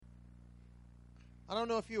I don't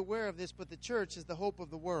know if you're aware of this, but the church is the hope of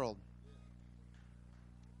the world.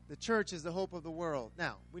 The church is the hope of the world.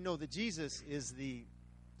 Now, we know that Jesus is the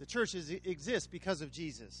church exists because of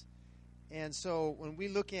Jesus. And so when we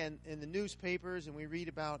look in the newspapers and we read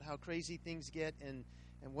about how crazy things get and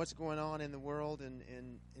what's going on in the world, and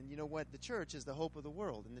you know what? The church is the hope of the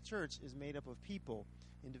world. And the church is made up of people,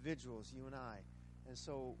 individuals, you and I. And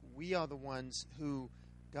so we are the ones who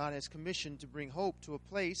God has commissioned to bring hope to a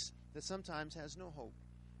place that sometimes has no hope.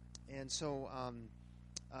 And so,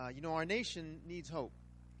 our nation needs hope.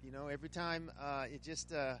 Every time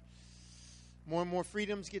more and more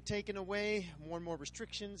freedoms get taken away, more and more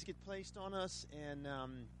restrictions get placed on us, and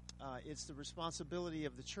it's the responsibility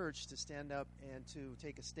of the church to stand up and to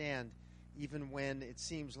take a stand, even when it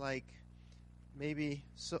seems like maybe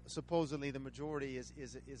supposedly the majority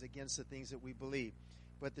is against the things that we believe.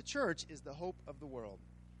 But the church is the hope of the world.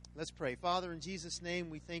 Let's pray. Father, in Jesus' name,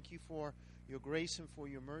 we thank you for your grace and for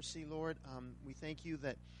your mercy, Lord. We thank you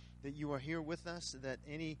that you are here with us, that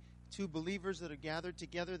any two believers that are gathered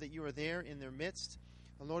together, that you are there in their midst.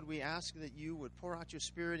 And Lord, we ask that you would pour out your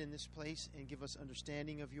Spirit in this place and give us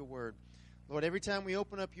understanding of your word. Lord, every time we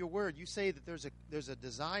open up your word, you say that there's a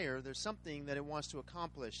desire, there's something that it wants to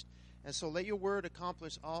accomplish. And so let your word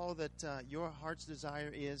accomplish all that your heart's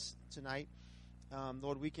desire is tonight.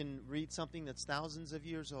 Lord, we can read something that's thousands of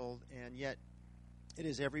years old, and yet it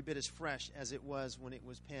is every bit as fresh as it was when it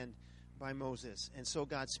was penned by Moses. And so,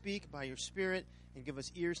 God, speak by your Spirit and give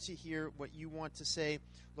us ears to hear what you want to say.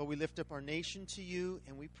 Lord, we lift up our nation to you,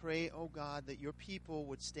 and we pray, oh God, that your people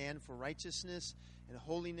would stand for righteousness and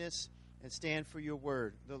holiness and stand for your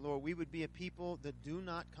word. That, Lord, we would be a people that do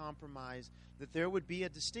not compromise, that there would be a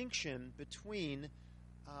distinction between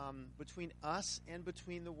us and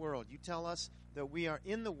between the world. You tell us that we are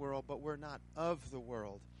in the world, but we're not of the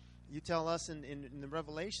world. You tell us in the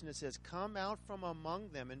Revelation, it says, come out from among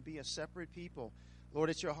them and be a separate people. Lord,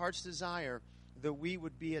 it's your heart's desire that we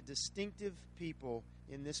would be a distinctive people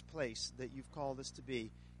in this place that you've called us to be.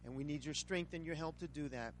 And we need your strength and your help to do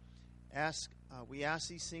that. We ask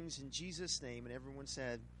these things in Jesus' name. And everyone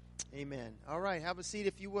said, amen. All right, have a seat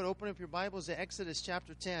if you would. Open up your Bibles to Exodus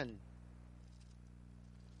chapter 10.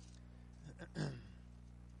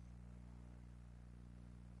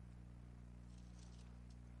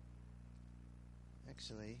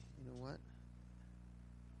 Actually, you know what?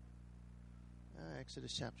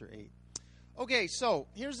 Exodus chapter 8. Okay, so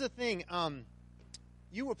here's the thing.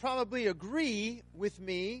 You will probably agree with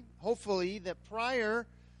me, hopefully, that prior,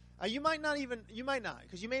 you might not,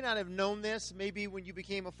 because you may not have known this. Maybe when you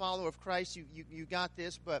became a follower of Christ, you got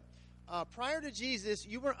this. But prior to Jesus,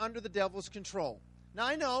 you were under the devil's control. Now,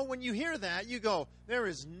 I know when you hear that, you go, there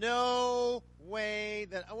is no way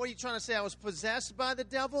that, what are you trying to say? I was possessed by the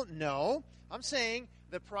devil? No. I'm saying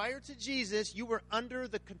that prior to Jesus, you were under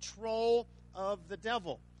the control of the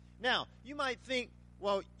devil. Now, you might think,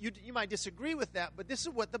 well, you might disagree with that, but this is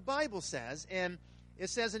what the Bible says. And it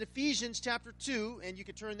says in Ephesians chapter 2, and you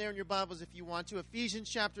can turn there in your Bibles if you want to, Ephesians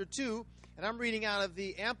chapter 2, and I'm reading out of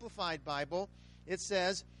the Amplified Bible. It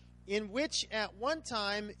says, in which at one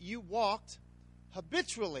time you walked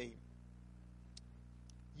habitually.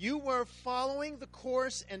 You were following the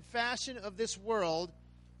course and fashion of this world.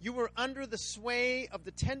 You were under the sway of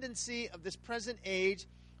the tendency of this present age,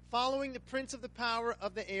 following the prince of the power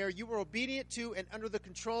of the air. You were obedient to and under the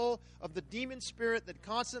control of the demon spirit that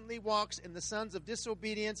constantly walks in the sons of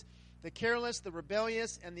disobedience, the careless, the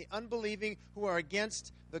rebellious, and the unbelieving, who are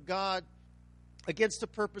against the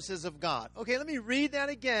purposes of God. Okay, let me read that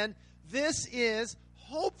again. This is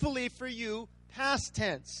hopefully for you past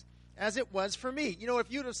tense, as it was for me. You know, if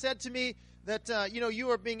you'd have said to me that, you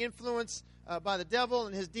are being influenced by the devil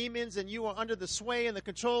and his demons, and you are under the sway and the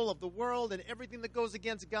control of the world and everything that goes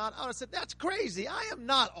against God, I would have said, that's crazy. I am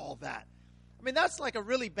not all that. I mean, that's like a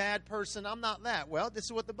really bad person. I'm not that. Well, this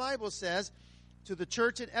is what the Bible says. To the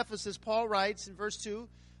church at Ephesus, Paul writes in verse 2,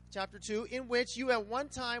 chapter 2, in which you at one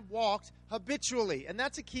time walked habitually. And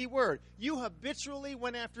that's a key word. You habitually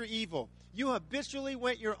went after evil. You habitually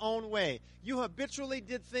went your own way. You habitually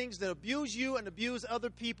did things that abuse you and abuse other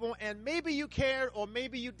people, and maybe you cared or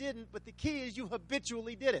maybe you didn't, but the key is you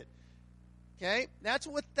habitually did it. Okay? That's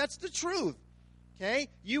the truth. Okay?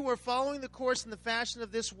 You were following the course and the fashion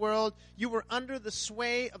of this world. You were under the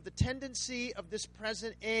sway of the tendency of this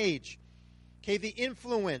present age. Okay, the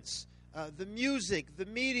influence, the music, the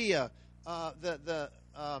media, the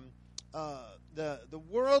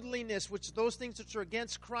worldliness, which those things which are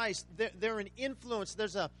against Christ, they're an influence.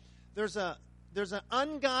 There's an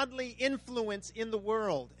ungodly influence in the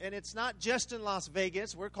world, and it's not just in Las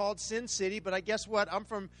Vegas. We're called Sin City, but I guess what? I'm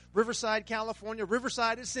from Riverside, California.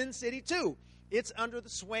 Riverside is Sin City too. It's under the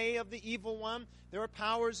sway of the evil one. There are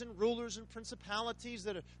powers and rulers and principalities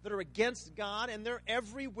that are against God, and they're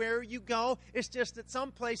everywhere you go. It's just that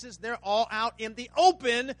some places they're all out in the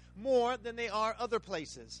open more than they are other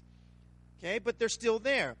places. Okay, but they're still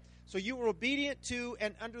there. So you were obedient to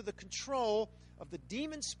and under the control of the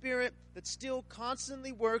demon spirit that still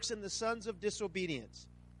constantly works in the sons of disobedience.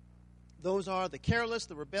 Those are the careless,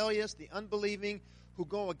 the rebellious, the unbelieving, who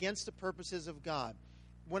go against the purposes of God.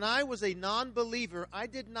 When I was a non-believer, I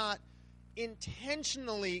did not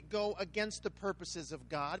intentionally go against the purposes of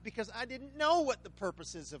God because I didn't know what the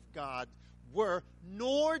purposes of God were,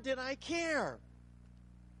 nor did I care.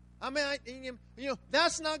 I mean,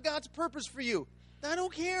 that's not God's purpose for you. I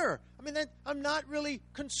don't care. I mean, I'm not really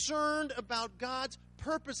concerned about God's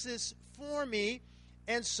purposes for me.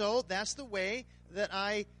 And so that's the way that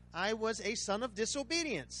I was a son of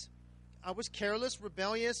disobedience. I was careless,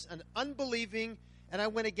 rebellious, and unbelieving, and I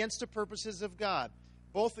went against the purposes of God,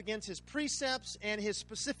 both against his precepts and his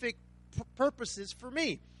specific purposes for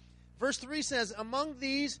me. Verse 3 says, among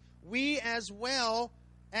these we as well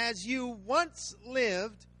as you once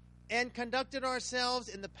lived and conducted ourselves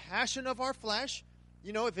in the passion of our flesh.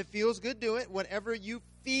 You know, if it feels good, do it. Whatever you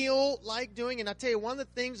feel like doing. And I tell you, one of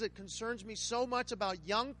the things that concerns me so much about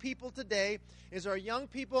young people today is our young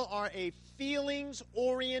people are a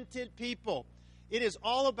feelings-oriented people. It is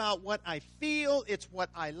all about what I feel. It's what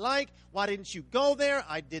I like. Why didn't you go there?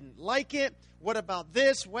 I didn't like it. What about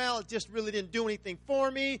this? Well, it just really didn't do anything for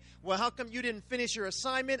me. Well, how come you didn't finish your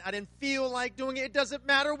assignment? I didn't feel like doing it. It doesn't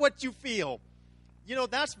matter what you feel. You know,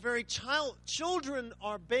 that's very children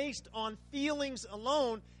are based on feelings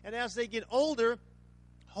alone, and as they get older,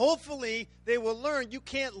 hopefully they will learn you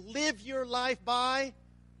can't live your life by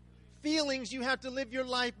feelings. You have to live your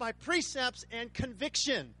life by precepts and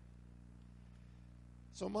conviction.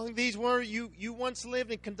 So among these were you once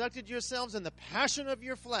lived and conducted yourselves in the passion of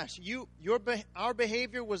your flesh. Our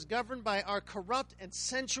behavior was governed by our corrupt and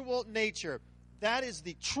sensual nature. That is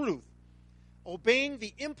the truth. Obeying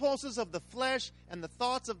the impulses of the flesh and the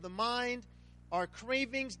thoughts of the mind, our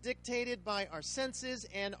cravings dictated by our senses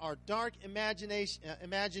and our dark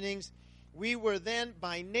imaginings. We were then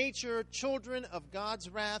by nature children of God's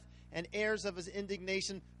wrath and heirs of his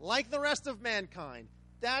indignation, like the rest of mankind.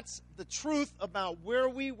 That's the truth about where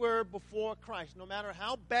we were before Christ. No matter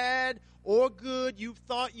how bad or good you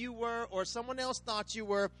thought you were or someone else thought you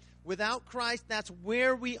were, without Christ, that's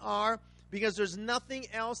where we are. Because there's nothing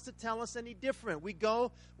else to tell us any different. We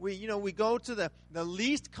go to the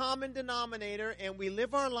least common denominator, and we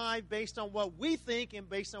live our life based on what we think and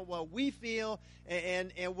based on what we feel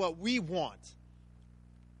and what we want.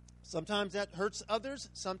 Sometimes that hurts others.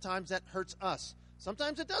 Sometimes that hurts us.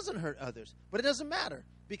 Sometimes it doesn't hurt others. But it doesn't matter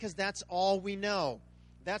because that's all we know.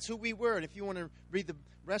 That's who we were. And if you want to read the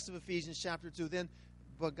rest of Ephesians chapter 2, then,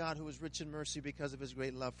 but God who is rich in mercy because of his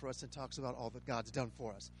great love for us, and talks about all that God's done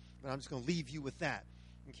for us. But I'm just going to leave you with that.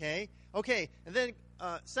 Okay, and then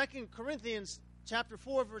 2 Corinthians chapter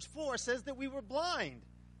 4, verse 4 says that we were blind.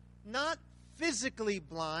 Not physically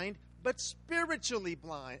blind, but spiritually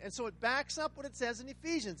blind. And so it backs up what it says in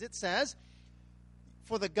Ephesians. It says,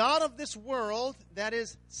 for the God of this world, that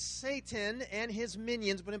is Satan and his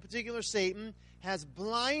minions, but in particular Satan, has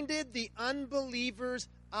blinded the unbelievers'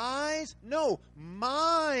 eyes, no,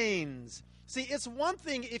 minds. See, it's one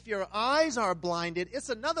thing if your eyes are blinded. It's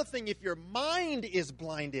another thing if your mind is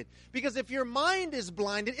blinded. Because if your mind is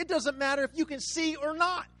blinded, it doesn't matter if you can see or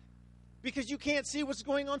not. Because you can't see what's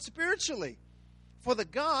going on spiritually. For the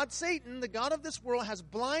God, Satan, the God of this world, has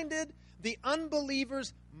blinded the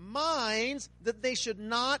unbelievers' minds that they should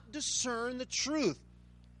not discern the truth.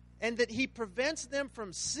 And that he prevents them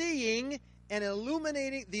from seeing and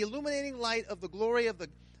the illuminating light of the glory of the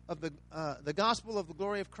gospel of the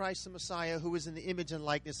glory of Christ the Messiah, who is in the image and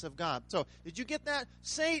likeness of God. So, did you get that?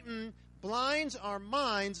 Satan blinds our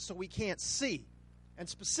minds so we can't see. And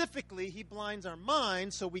specifically, he blinds our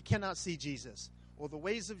minds so we cannot see Jesus, or the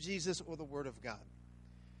ways of Jesus, or the Word of God.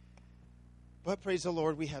 But praise the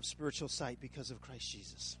Lord, we have spiritual sight because of Christ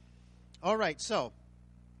Jesus. All right, so,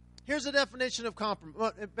 here's a definition of compromise.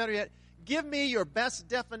 Well, better yet, give me your best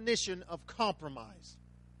definition of compromise.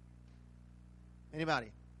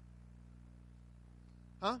 Anybody?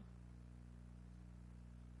 Huh?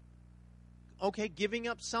 Okay, giving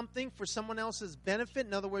up something for someone else's benefit.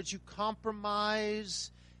 In other words, you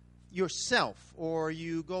compromise yourself or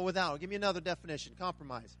you go without. Give me another definition.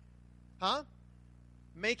 Compromise. Huh?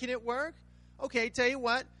 Making it work? Okay, tell you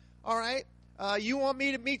what. All right. You want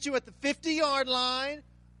me to meet you at the 50-yard line.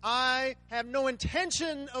 I have no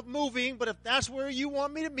intention of moving, but if that's where you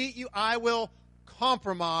want me to meet you, I will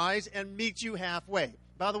compromise and meet you halfway.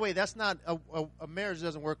 By the way, that's not a marriage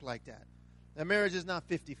doesn't work like that. A marriage is not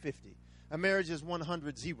 50-50. A marriage is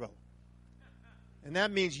 100-0. And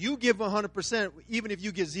that means you give 100% even if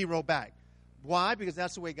you get 0 back. Why? Because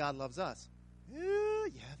that's the way God loves us. Yeah,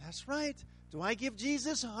 that's right. Do I give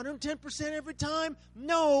Jesus 110% every time?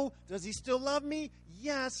 No. Does he still love me?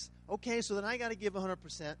 Yes. Okay, so then I got to give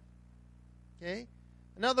 100%. Okay?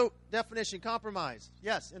 Another definition, compromise.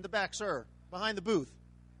 Yes, in the back, sir, behind the booth.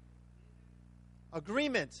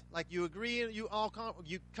 Agreement, like you agree, you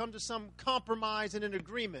come to some compromise and an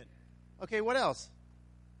agreement. Okay, what else?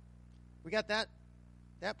 We got that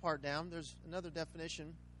part down. There's another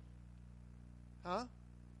definition. Huh?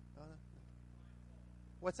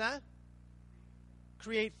 What's that?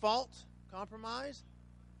 Create fault, compromise.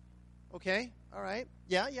 Okay, all right.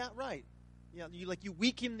 Yeah, right. Yeah, you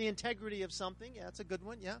weaken the integrity of something. Yeah, that's a good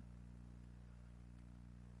one. Yeah.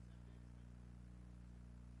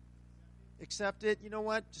 Accept it. You know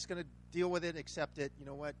what? Just going to deal with it. Accept it. You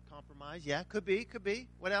know what? Compromise. Yeah, could be.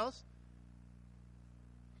 What else?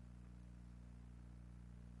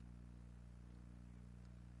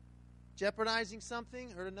 Jeopardizing something.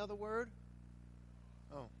 Heard another word?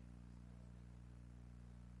 Oh.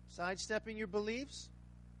 Sidestepping your beliefs.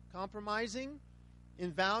 Compromising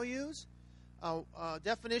in values.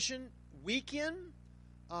 Definition, weaken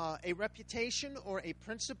a reputation or a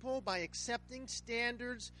principle by accepting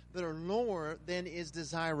standards that are lower than is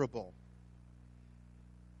desirable.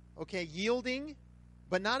 Okay, yielding,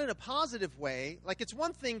 but not in a positive way. Like, it's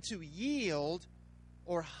one thing to yield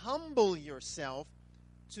or humble yourself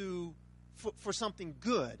for something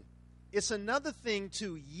good. It's another thing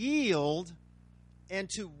to yield and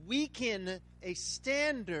to weaken a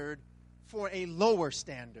standard for a lower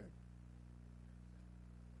standard.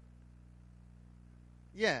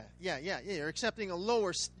 Yeah. You're accepting a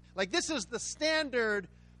lower, like this is the standard,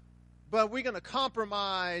 but we're going to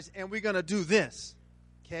compromise and we're going to do this.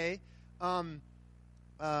 Okay?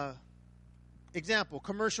 Example,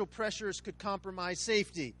 commercial pressures could compromise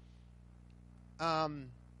safety.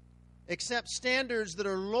 Accept standards that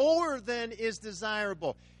are lower than is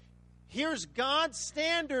desirable. Here's God's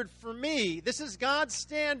standard for me. This is God's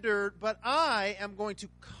standard, but I am going to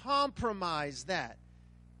compromise that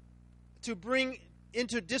to bring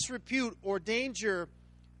into disrepute or danger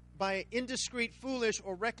by indiscreet, foolish,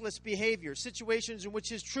 or reckless behavior. Situations in which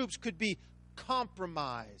his troops could be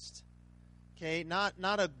compromised. Okay, not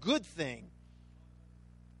a good thing.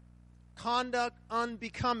 Conduct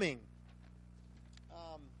unbecoming.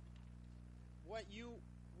 What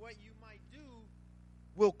you might do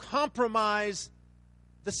will compromise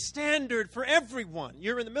the standard for everyone.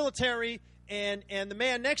 You're in the military, and the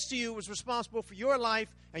man next to you is responsible for your life,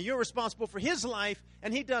 and you're responsible for his life,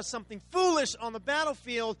 and he does something foolish on the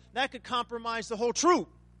battlefield, that could compromise the whole troop.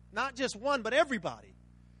 Not just one, but everybody.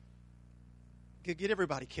 Could get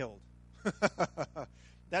everybody killed.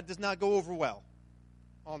 That does not go over well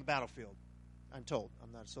on the battlefield, I'm told.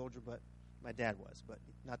 I'm not a soldier, but my dad was. But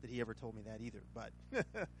not that he ever told me that either. But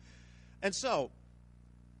and so,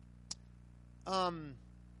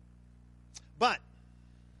 but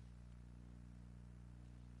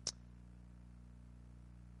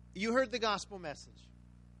you heard the gospel message.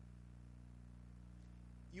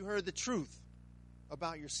 You heard the truth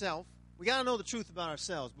about yourself. We got to know the truth about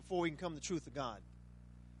ourselves before we can come to the truth of God.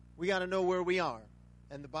 We got to know where we are.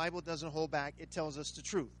 And the Bible doesn't hold back. It tells us the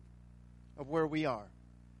truth of where we are.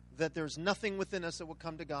 That there's nothing within us that will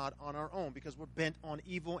come to God on our own, because we're bent on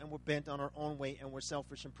evil and we're bent on our own way and we're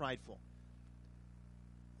selfish and prideful.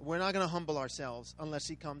 We're not going to humble ourselves unless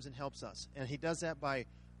he comes and helps us. And he does that by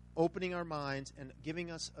opening our minds and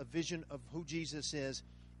giving us a vision of who Jesus is.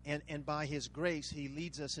 And by his grace, he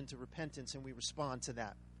leads us into repentance, and we respond to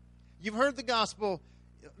that. You've heard the gospel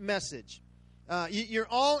message. You're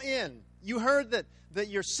all in. You heard that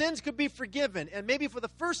your sins could be forgiven. And maybe for the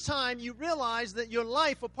first time, you realize that your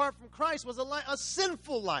life apart from Christ was a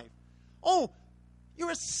sinful life. Oh, you're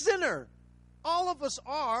a sinner. All of us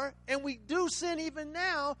are, and we do sin even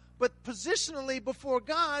now, but positionally before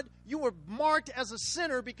God, you were marked as a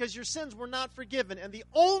sinner because your sins were not forgiven. And the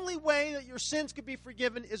only way that your sins could be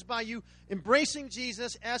forgiven is by you embracing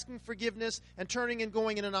Jesus, asking forgiveness, and turning and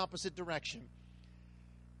going in an opposite direction.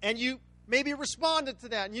 And you maybe responded to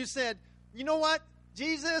that, and you said, you know what,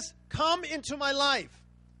 Jesus, come into my life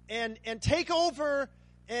and take over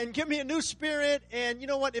and give me a new spirit. And you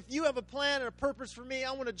know what? If you have a plan and a purpose for me,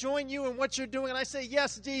 I want to join you in what you're doing. And I say,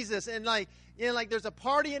 yes, Jesus. And like there's a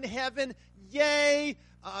party in heaven. Yay.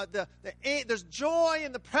 There's joy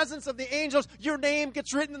in the presence of the angels. Your name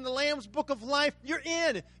gets written in the Lamb's book of life. You're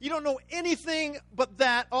in. You don't know anything but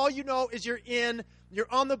that. All you know is you're in. You're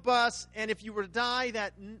on the bus, and if you were to die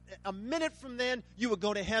a minute from then, you would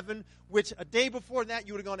go to heaven, which a day before that,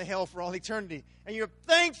 you would have gone to hell for all eternity. And you're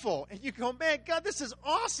thankful, and you go, man, God, this is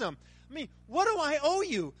awesome. I mean, what do I owe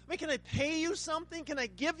you? I mean, can I pay you something? Can I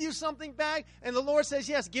give you something back? And the Lord says,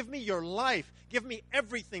 yes, give me your life. Give me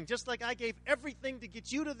everything. Just like I gave everything to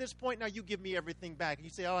get you to this point, now you give me everything back. And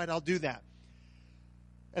you say, all right, I'll do that.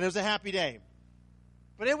 And it was a happy day.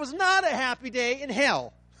 But it was not a happy day in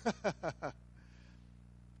hell.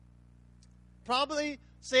 Probably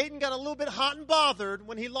Satan got a little bit hot and bothered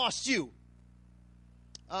when he lost you.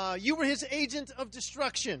 You were his agent of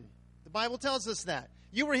destruction. The Bible tells us that.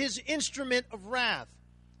 You were his instrument of wrath.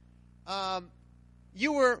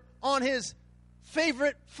 You were on his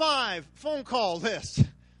favorite 5 phone call list.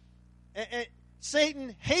 And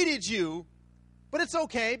Satan hated you, but it's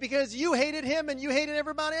okay because you hated him and you hated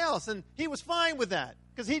everybody else. And he was fine with that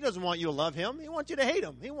because he doesn't want you to love him. He wants you to hate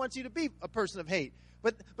him. He wants you to be a person of hate.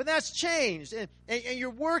 But that's changed, and you're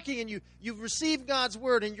working, and you've received God's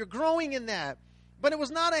word, and you're growing in that. But it was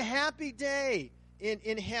not a happy day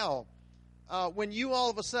in hell when you all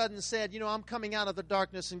of a sudden said, I'm coming out of the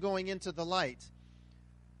darkness and going into the light.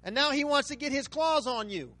 And now he wants to get his claws on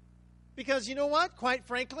you. Because you know what? Quite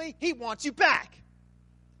frankly, he wants you back.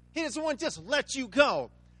 He doesn't want to just let you go.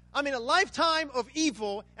 I mean, a lifetime of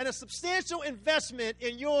evil and a substantial investment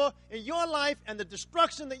in your life and the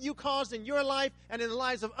destruction that you caused in your life and in the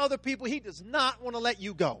lives of other people, he does not want to let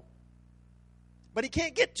you go. But he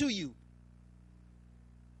can't get to you.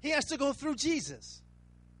 He has to go through Jesus.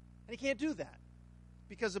 And he can't do that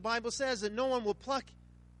because the Bible says that no one will pluck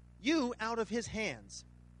you out of his hands.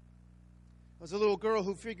 There was a little girl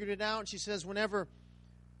who figured it out, and she says, whenever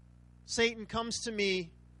Satan comes to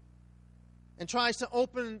me and tries to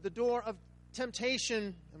open the door of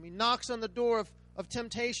temptation, and he knocks on the door of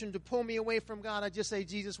temptation to pull me away from God, I just say,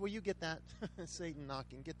 Jesus, will you get that? Satan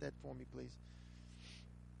knocking, get that for me, please.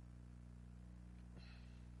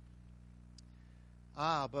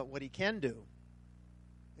 But what he can do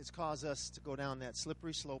is cause us to go down that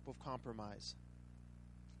slippery slope of compromise.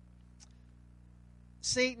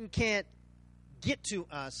 Satan can't get to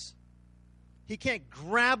us. He can't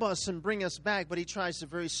grab us and bring us back, but he tries to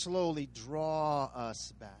very slowly draw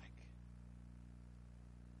us back.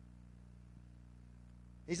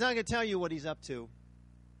 He's not going to tell you what he's up to.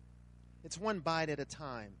 It's one bite at a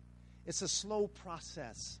time. It's a slow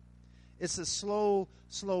process. It's a slow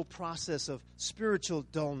process of spiritual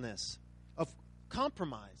dullness, of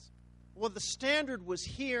compromise. Well, the standard was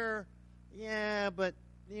here, but,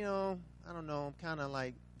 I don't know, I'm kind of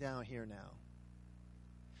like down here now.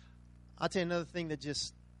 I'll tell you another thing that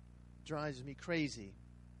just drives me crazy.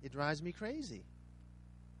 It drives me crazy.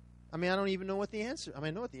 I mean, I don't even know what the answer.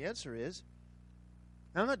 I know what the answer is.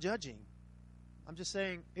 And I'm not judging. I'm just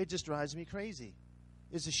saying it just drives me crazy.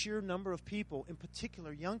 It's the sheer number of people, in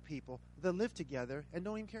particular young people, that live together and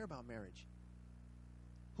don't even care about marriage.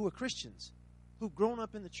 Who are Christians, who've grown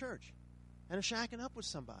up in the church and are shacking up with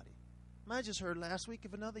somebody. I just heard last week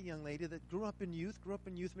of another young lady that grew up in youth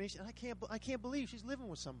ministry, and I can't believe she's living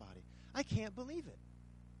with somebody. I can't believe it.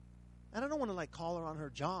 And I don't want to call her on her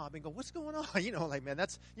job and go, what's going on? Man,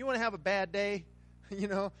 you want to have a bad day?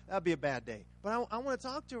 That'd be a bad day. But I want to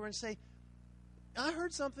talk to her and say, I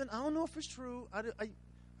heard something. I don't know if it's true. Are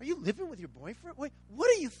you living with your boyfriend? Wait, what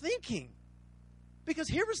are you thinking? Because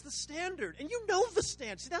here is the standard, and you know the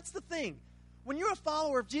standard. See, that's the thing. When you're a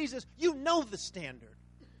follower of Jesus, you know the standard.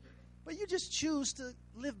 But you just choose to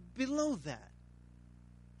live below that.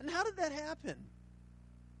 And how did that happen?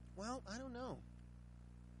 Well, I don't know.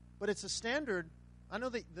 But it's a standard. I know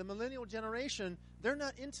the millennial generation, they're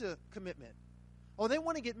not into commitment. Oh, they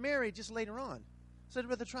want to get married just later on. So they'd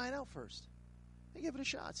rather try it out first. They give it a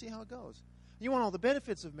shot, see how it goes. You want all the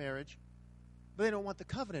benefits of marriage, but they don't want the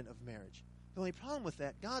covenant of marriage. The only problem with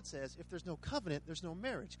that, God says, if there's no covenant, there's no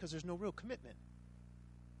marriage, because there's no real commitment.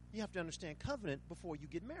 You have to understand covenant before you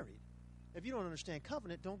get married. If you don't understand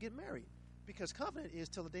covenant, don't get married. Because covenant is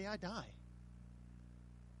till the day I die.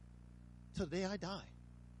 Till the day I die.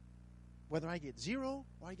 Whether I get 0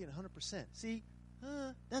 or I get 100%. See,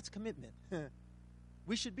 that's commitment.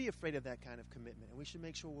 We should be afraid of that kind of commitment. And we should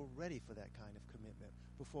make sure we're ready for that kind of commitment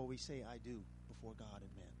before we say I do before God and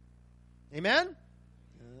man. Amen?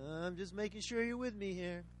 I'm just making sure you're with me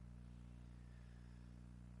here.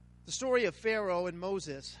 The story of Pharaoh and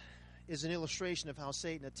Moses is an illustration of how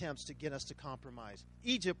Satan attempts to get us to compromise.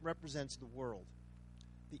 Egypt represents the world,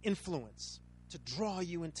 the influence to draw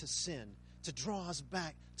you into sin, to draw us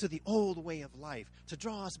back to the old way of life, to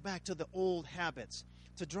draw us back to the old habits,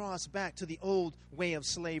 to draw us back to the old way of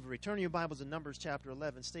slavery. Turn your Bibles to Numbers chapter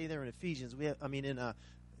 11. Stay there in Ephesians. This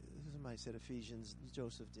is my I said Ephesians,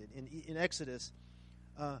 Joseph did. In Exodus,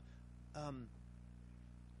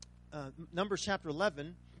 Numbers chapter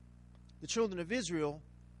 11, the children of Israel,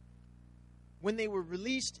 when they were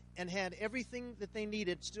released and had everything that they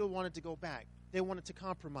needed, still wanted to go back. They wanted to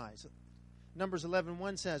compromise. Numbers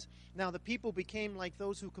 11:1 says, "Now the people became like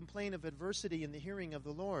those who complain of adversity in the hearing of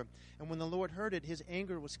the Lord. And when the Lord heard it, his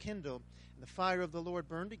anger was kindled, and the fire of the Lord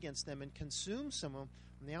burned against them and consumed some of them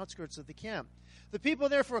on the outskirts of the camp. The people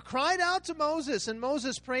therefore cried out to Moses, and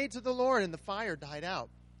Moses prayed to the Lord, and the fire died out."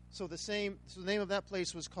 So the name of that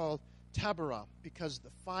place was called Taberah, because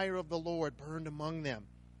the fire of the Lord burned among them.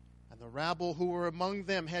 And the rabble who were among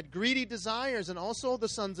them had greedy desires, and also the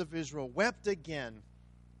sons of Israel wept again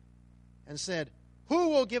and said, "Who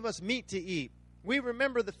will give us meat to eat? We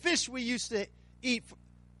remember the fish we used to eat.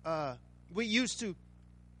 We used to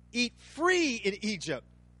eat free in Egypt,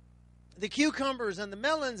 the cucumbers and the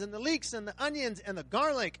melons and the leeks and the onions and the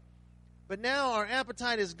garlic. But now our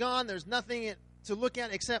appetite is gone. There's nothing to look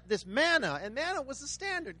at except this manna." And manna was the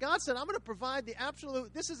standard. God said, "I'm going to provide the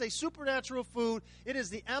absolute, this is a supernatural food. It is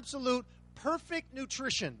the absolute perfect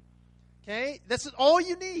nutrition." Okay? That's all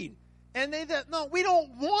you need. And they said, "No, we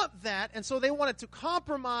don't want that." And so they wanted to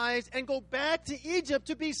compromise and go back to Egypt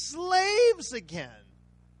to be slaves again.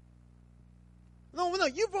 No,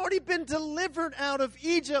 you've already been delivered out of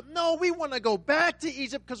Egypt. No, we want to go back to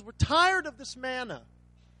Egypt because we're tired of this manna.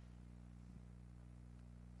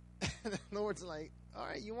 And the Lord's like, "All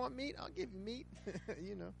right, you want meat? I'll give you meat."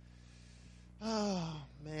 You know. Oh,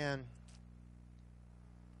 man.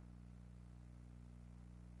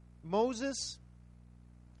 Moses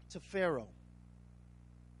to Pharaoh.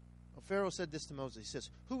 Well, Pharaoh said this to Moses. He says,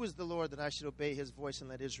 "Who is the Lord that I should obey his voice and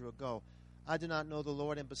let Israel go? I do not know the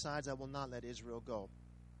Lord, and besides, I will not let Israel go."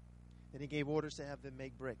 Then he gave orders to have them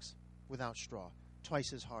make bricks without straw,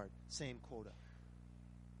 twice as hard, same quota.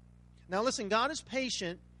 Now listen, God is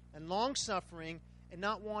patient and long-suffering and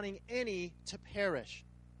not wanting any to perish.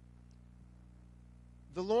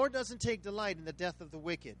 The Lord doesn't take delight in the death of the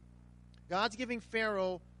wicked. God's giving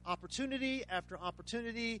Pharaoh opportunity after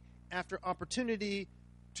opportunity after opportunity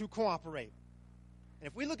to cooperate. And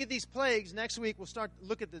if we look at these plagues, next week we'll start to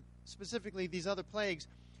look at specifically these other plagues.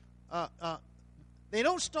 They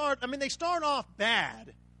don't start, they start off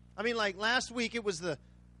bad. Like last week it was the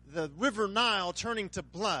River Nile turning to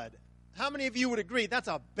blood. How many of you would agree that's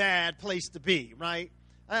a bad place to be, right?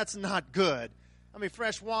 That's not good.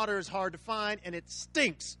 Fresh water is hard to find, and it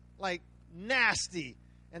stinks like nasty.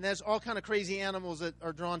 And there's all kind of crazy animals that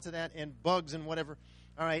are drawn to that, and bugs and whatever.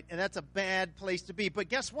 All right, and that's a bad place to be. But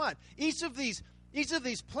guess what? Each of these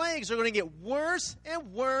plagues are going to get worse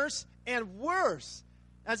and worse and worse.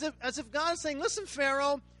 As if God is saying, "Listen,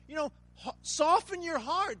 Pharaoh, soften your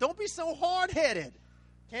heart. Don't be so hard-headed.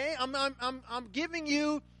 Okay? I'm giving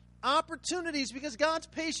you opportunities because God's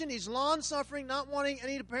patient. He's long-suffering, not wanting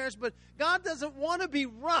any to perish. But God doesn't want to be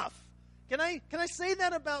rough. Can I say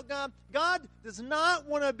that about God? God does not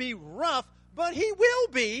want to be rough, but he will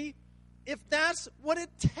be if that's what it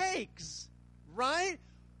takes, right?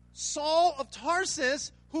 Saul of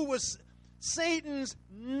Tarsus, who was Satan's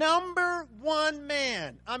number one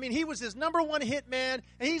man. He was his number one hit man,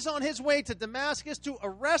 and he's on his way to Damascus to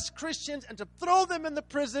arrest Christians and to throw them in the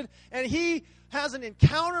prison, and he has an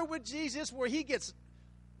encounter with Jesus where he gets,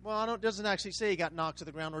 it doesn't actually say he got knocked to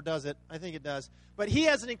the ground, or does it? I think it does. But he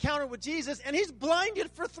has an encounter with Jesus, and he's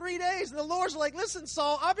blinded for 3 days. And the Lord's like, "Listen,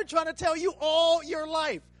 Saul, I've been trying to tell you all your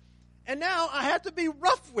life. And now I have to be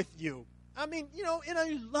rough with you." In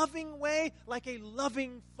a loving way, like a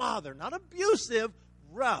loving father. Not abusive,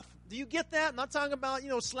 rough. Do you get that? I'm not talking about,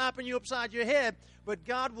 slapping you upside your head. But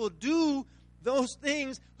God will do those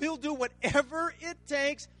things. He'll do whatever it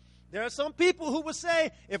takes. There are some people who will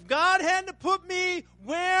say, "If God hadn't put me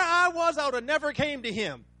where I was, I would have never came to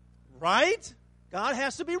him." Right? God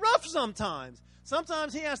has to be rough sometimes.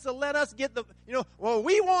 Sometimes he has to let us get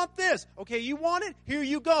we want this. Okay, you want it? Here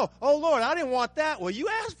you go. Oh, Lord, I didn't want that. Well, you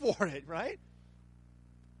asked for it, right?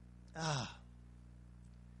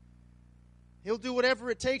 He'll do whatever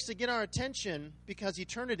it takes to get our attention because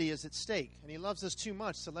eternity is at stake. And he loves us too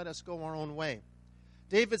much to let us go our own way.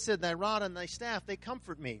 David said, "Thy rod and thy staff, they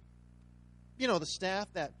comfort me." The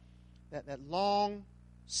staff, that long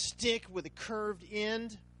stick with a curved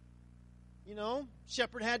end.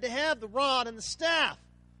 Shepherd had to have the rod and the staff.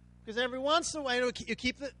 Because every once in a while, you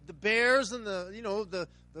keep the bears and the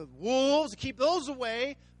wolves, you keep those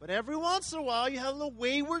away. But every once in a while, you have a little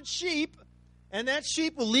wayward sheep. And that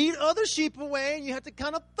sheep will lead other sheep away. And you have to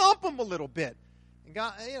kind of thump them a little bit. And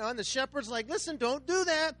God, and the shepherd's like, "Listen, don't do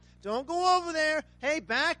that. Don't go over there. Hey,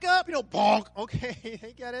 back up." Bonk. Okay,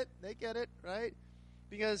 they get it, right?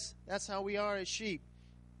 because that's how we are as sheep.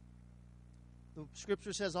 The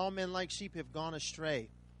scripture says all men like sheep have gone astray.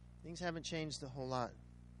 Things haven't changed a whole lot.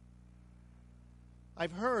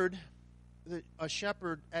 I've heard that a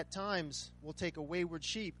shepherd at times will take a wayward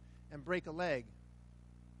sheep and break a leg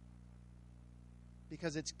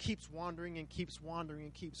because it keeps wandering and keeps wandering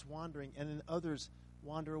and keeps wandering, and then others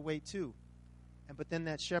wander away too. But then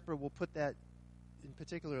that shepherd will put that, in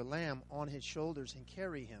particular lamb, on his shoulders and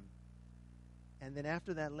carry him. And then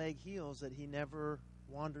after that leg heals, that he never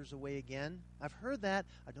wanders away again. I've heard that.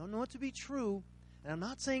 I don't know it to be true. And I'm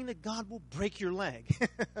not saying that God will break your leg.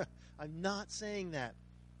 I'm not saying that.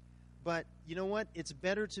 But you know what? It's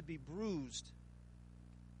better to be bruised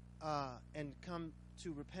and come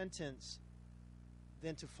to repentance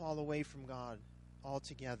than to fall away from God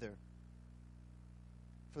altogether.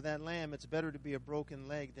 For that lamb, it's better to be a broken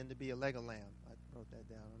leg than to be a leg of lamb. I wrote that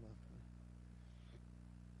down. I don't know.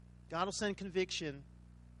 God will send conviction.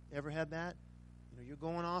 You ever had that? You know, you're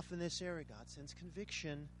going off in this area. God sends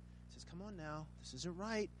conviction. He says, come on now. This isn't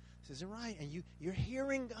right. This isn't right. And you're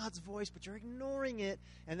hearing God's voice, but you're ignoring it.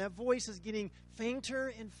 And that voice is getting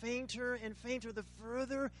fainter and fainter and fainter the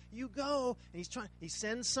further you go. And he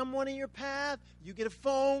sends someone in your path. You get a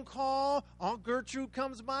phone call. Aunt Gertrude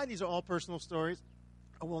comes by. These are all personal stories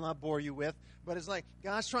I will not bore you with. But it's like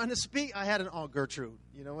God's trying to speak. I had an Aunt Gertrude,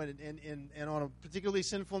 you know, and on a particularly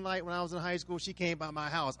sinful night when I was in high school, she came by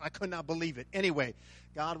my house. I could not believe it. Anyway,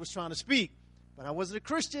 God was trying to speak. But I wasn't a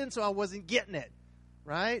Christian, so I wasn't getting it.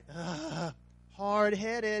 Right?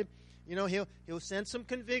 Hard-headed. You know, he'll send some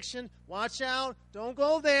conviction. Watch out. Don't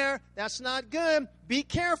go there. That's not good. Be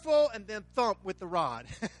careful. And then thump with the rod.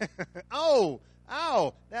 Ow,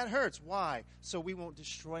 that hurts. Why? So we won't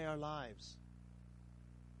destroy our lives.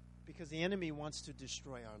 Because the enemy wants to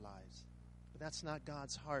destroy our lives. But that's not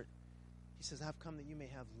God's heart. He says, I've come that you may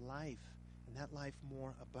have life, and that life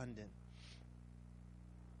more abundant.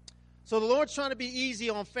 So the Lord's trying to be easy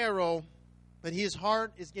on Pharaoh, but his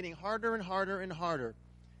heart is getting harder and harder and harder.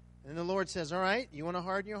 And the Lord says, all right, you want to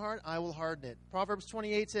harden your heart? I will harden it. Proverbs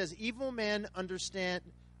 28 says, evil men understand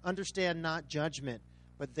not judgment,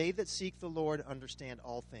 but they that seek the Lord understand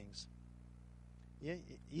all things. Yeah,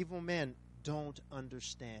 evil men don't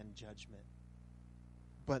understand judgment,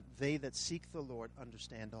 but they that seek the Lord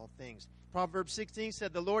understand all things. Proverbs 16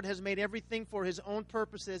 said, the Lord has made everything for his own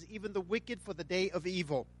purposes, even the wicked for the day of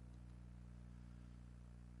evil.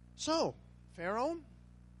 So, Pharaoh,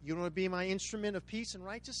 you want to be my instrument of peace and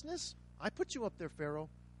righteousness? I put you up there, Pharaoh.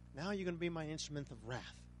 Now you're going to be my instrument of wrath.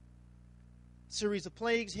 A series of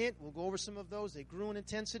plagues hit. We'll go over some of those. They grew in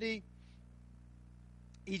intensity.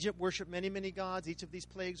 Egypt worshipped many, many gods. Each of these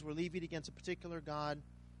plagues were levied against a particular god.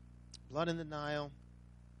 Blood in the Nile.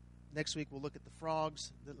 Next week we'll look at the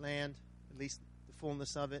frogs that land, at least the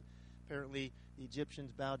fullness of it. Apparently the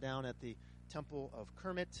Egyptians bowed down at the temple of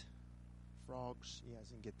Kermit. Frogs. You guys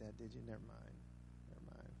didn't get that, did you? Never mind.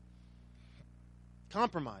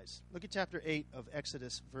 Compromise. Look at chapter 8 of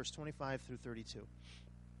Exodus, verse 25 through 32.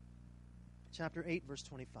 Chapter 8, verse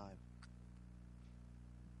 25.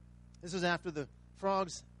 This is after the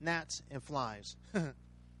frogs, gnats, and flies.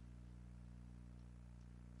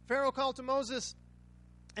 Pharaoh called to Moses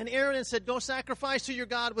and Aaron and said, go sacrifice to your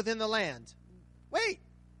God within the land. Wait,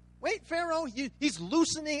 Pharaoh, he's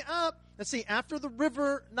loosening up. Let's see, after the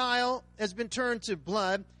river Nile has been turned to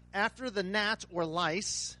blood, after the gnat or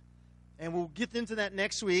lice, and we'll get into that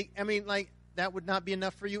next week. I mean, like, that would not be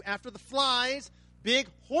enough for you. After the flies, big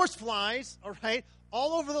horse flies, all right,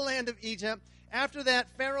 all over the land of Egypt. After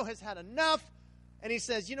that, Pharaoh has had enough, and he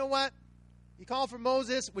says, you know what? He called for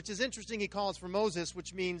Moses, which is interesting. He calls for Moses,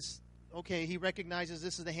 which means, okay, he recognizes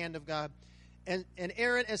this is the hand of God. And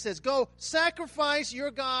Aaron and says, go sacrifice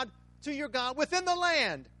your God to your God within the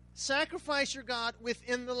land. Sacrifice your God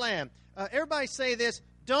within the land. Everybody say this.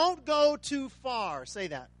 Don't go too far. Say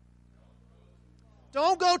that.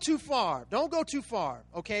 Don't go too far. Don't go too far.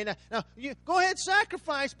 Okay, now you go ahead,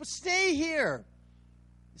 sacrifice, but stay here.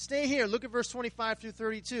 Stay here. Look at verse 25 through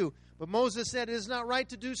 32. But Moses said, it is not right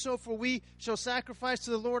to do so, for we shall sacrifice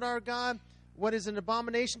to the Lord our God what is an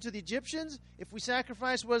abomination to the Egyptians. If we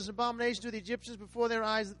sacrifice what is an abomination to the Egyptians before their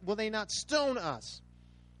eyes, will they not stone us?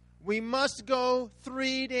 We must go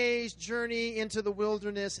 3 days' journey into the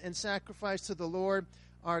wilderness and sacrifice to the Lord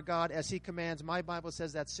our God as he commands. My Bible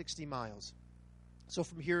says that's 60 miles. So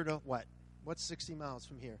from here to what? What's 60 miles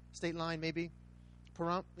from here? State line, maybe?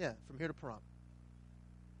 Paran? Yeah, from here to Paran.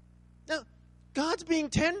 Now, God's being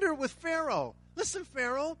tender with Pharaoh. Listen,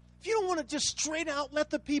 Pharaoh, if you don't want to just straight out let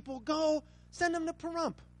the people go, send them to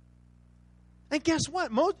Paran. And guess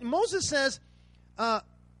what? Moses says,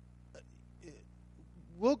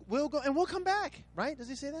 we'll go and we'll come back, right? Does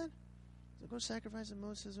he say that? So go sacrifice, and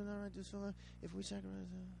Moses says, "All right, do so. If we sacrifice,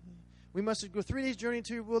 we must go 3 days journey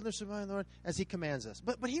into your wilderness to my Lord, as He commands us."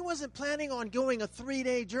 But he wasn't planning on going a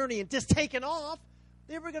 3-day journey and just taking off.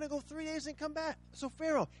 They were going to go 3 days and come back. So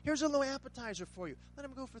Pharaoh, here's a little appetizer for you. Let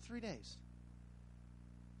them go for 3 days.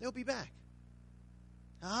 They'll be back.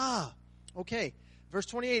 Okay. Verse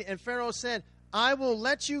 28, and Pharaoh said, "I will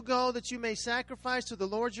let you go that you may sacrifice to the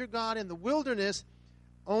Lord your God in the wilderness,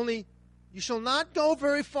 only you shall not go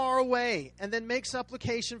very far away, and then make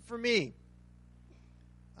supplication for me."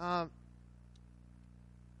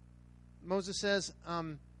 Moses says,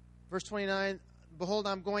 verse 29, "Behold,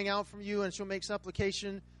 I'm going out from you, and shall make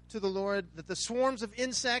supplication to the Lord, that the swarms of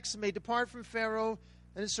insects may depart from Pharaoh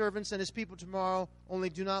and his servants and his people tomorrow. Only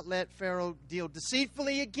do not let Pharaoh deal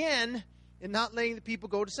deceitfully again in not letting the people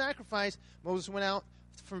go to sacrifice." Moses went out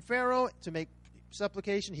from Pharaoh to make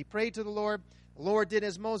supplication. He prayed to the Lord. The Lord did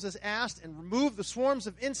as Moses asked and removed the swarms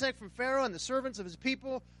of insect from Pharaoh and the servants of his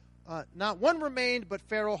people. Not one remained, but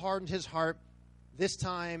Pharaoh hardened his heart this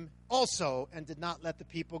time also and did not let the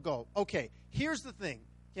people go. Okay, here's the thing.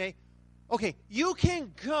 Okay, you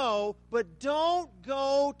can go, but don't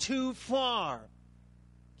go too far.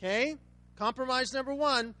 Okay? Compromise number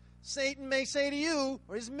 1. Satan may say to you,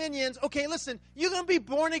 or his minions, okay, listen, you're going to be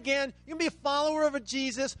born again. You're going to be a follower of a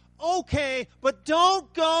Jesus. Okay, but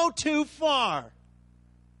don't go too far.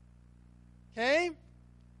 Okay?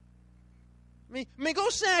 I mean, go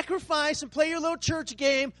sacrifice and play your little church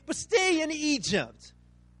game, but stay in Egypt.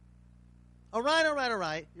 All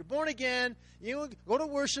right. You're born again. You go to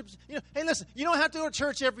worship. Hey, listen, you don't have to go to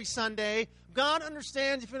church every Sunday. God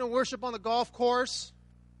understands if you're going to worship on the golf course.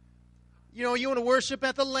 You want to worship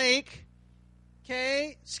at the lake.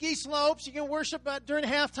 Okay? Ski slopes. You can worship during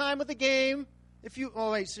halftime of the game.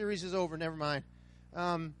 Series is over. Never mind.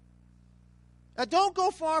 Don't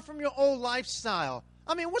go far from your old lifestyle.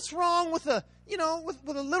 I mean, what's wrong with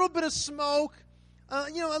with a little bit of smoke?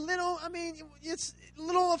 It's a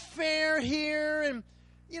little affair here, and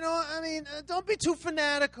don't be too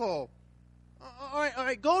fanatical. All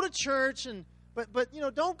right, go to church, but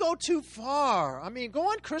don't go too far. I mean, go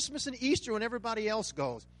on Christmas and Easter when everybody else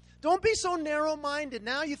goes. Don't be so narrow-minded.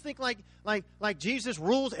 Now you think like Jesus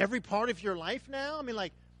rules every part of your life now?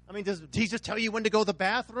 I mean, does Jesus tell you when to go to the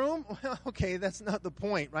bathroom? Well, okay, that's not the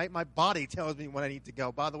point, right? My body tells me when I need to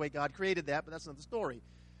go. By the way, God created that, but that's not the story.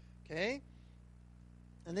 Okay?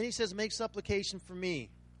 And then he says, make supplication for me.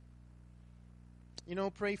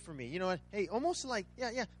 Pray for me. Hey, almost like,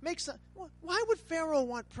 why would Pharaoh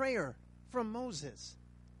want prayer from Moses?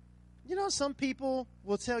 Some people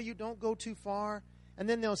will tell you don't go too far, and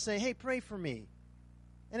then they'll say, hey, pray for me.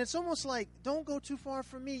 And it's almost like, don't go too far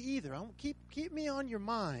from me either. Keep me on your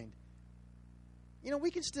mind. We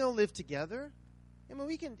can still live together. I mean,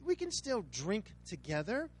 we can still drink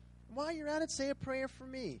together. While you're at it, say a prayer for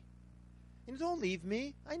me. Don't leave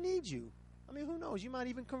me. I need you. I mean, who knows? You might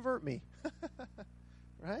even convert me.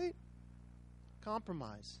 Right?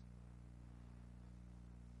 Compromise.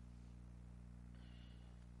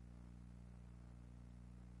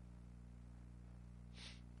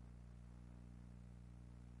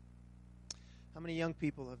 How many young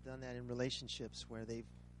people have done that in relationships where they've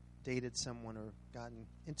dated someone or gotten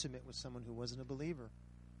intimate with someone who wasn't a believer?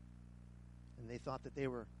 And they thought that they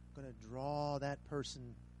were going to draw that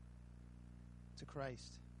person to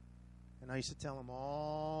Christ. And I used to tell them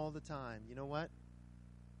all the time, you know what?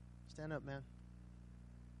 Stand up, man.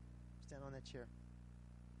 Stand on that chair.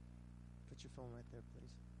 Put your phone right there,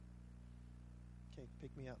 please. Okay,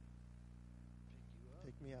 pick me up.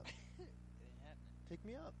 Pick me up. Pick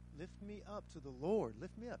me up. Lift me up to the Lord.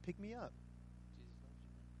 Lift me up. Pick me up. Jesus loves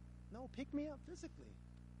you, man. No, pick me up physically.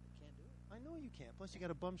 I can't do it. I know you can't. Plus, you got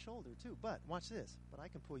a bum shoulder, too. But watch this. But I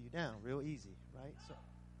can pull you down real easy, right? So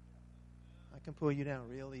I can pull you down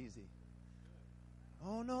real easy.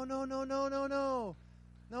 Oh, no.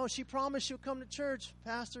 No, she promised she'll come to church,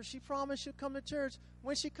 Pastor. She promised she'll come to church.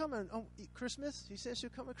 When's she coming? Oh, Christmas? She says she'll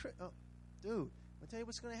come at Christmas. Oh, dude, I'll tell you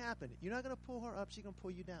what's going to happen. You're not going to pull her up. She's going to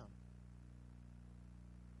pull you down.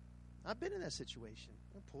 I've been in that situation.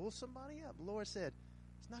 Pull somebody up. The Lord said,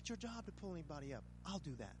 it's not your job to pull anybody up. I'll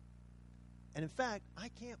do that. And in fact, I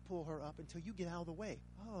can't pull her up until you get out of the way.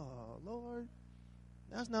 Oh, Lord.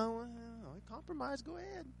 That's no compromise. Go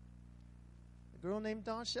ahead. A girl named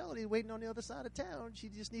Dawn Shelley waiting on the other side of town. She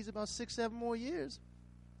just needs about 6-7 more years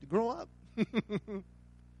to grow up.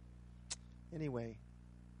 Anyway.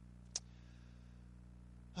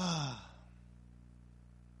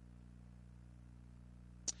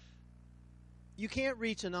 You can't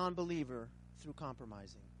reach a non-believer through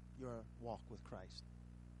compromising your walk with Christ.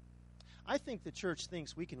 I think the church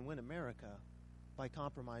thinks we can win America by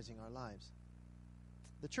compromising our lives.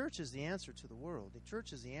 The church is the answer to the world. The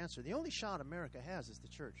church is the answer. The only shot America has is the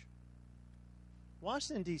church.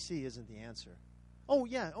 Washington, D.C. isn't the answer. Oh,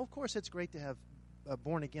 yeah, of course it's great to have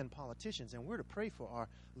born-again politicians, and we're to pray for our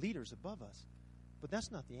leaders above us. But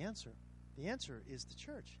that's not the answer. The answer is the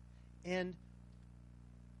church. And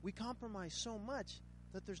we compromise so much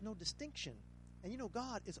that there's no distinction. And you know,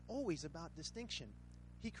 God is always about distinction.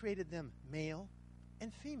 He created them male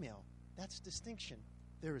and female. That's distinction.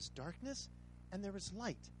 There is darkness and there is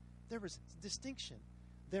light. There is distinction.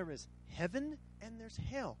 There is heaven and there's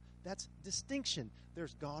hell. That's distinction.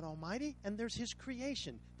 There's God Almighty and there's His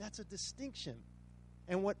creation. That's a distinction.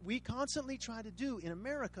 And what we constantly try to do in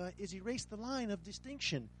America is erase the line of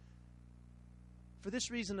distinction. For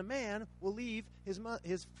this reason, a man will leave his mother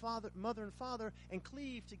and father and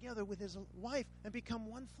cleave together with his wife and become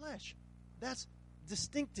one flesh. That's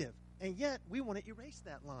distinctive. And yet, we want to erase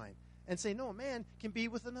that line and say, no, a man can be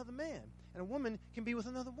with another man, and a woman can be with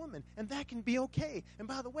another woman, and that can be okay. And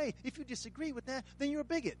by the way, if you disagree with that, then you're a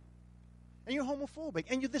bigot, and you're homophobic,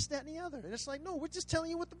 and you're this, that, and the other. And it's like, no, we're just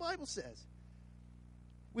telling you what the Bible says.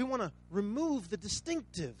 We want to remove the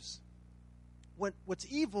distinctives. What's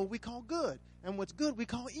evil, we call good. And what's good, we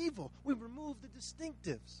call evil. We remove the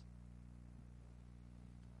distinctives.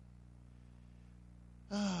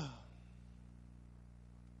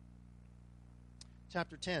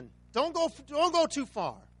 Chapter 10. Don't go too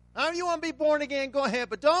far. If you want to be born again, go ahead,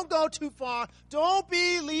 but don't go too far. Don't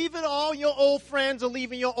be leaving all your old friends or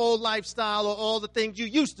leaving your old lifestyle or all the things you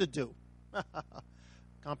used to do.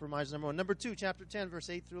 Compromise number 1. Number 2, chapter 10, verse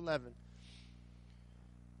 8 through 11.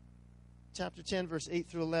 Chapter 10, verse 8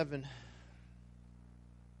 through 11.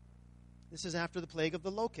 This is after the plague of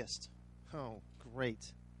the locust. Oh,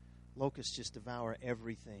 great. Locusts just devour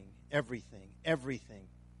everything,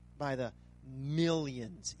 by the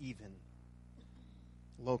millions even.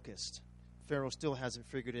 Locust. Pharaoh still hasn't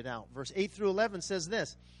figured it out. Verse 8 through 11 says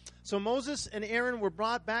this. So Moses and Aaron were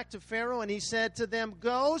brought back to Pharaoh, and he said to them,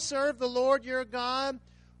 go serve the Lord your God.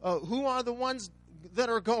 Who are the ones that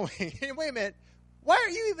are going? Wait a minute. Why are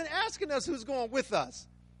you even asking us who's going with us?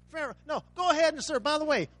 Pharaoh, no, go ahead and serve. By the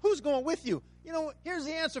way, who's going with you? You know, here's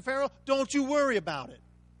the answer, Pharaoh. Don't you worry about it.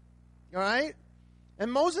 All right?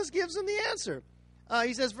 And Moses gives him the answer.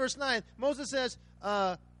 He says, verse 9, Moses says,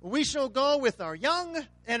 we shall go with our young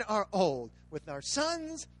and our old, with our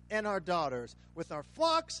sons and our daughters, with our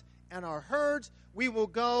flocks and our herds. We will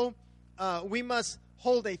go. We must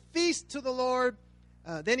hold a feast to the Lord.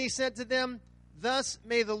 Then he said to them, thus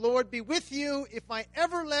may the Lord be with you if I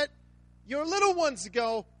ever let your little ones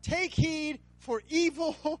go. Take heed, for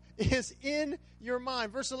evil is in your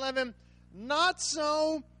mind. Verse 11, not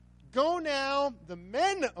so. Go now, the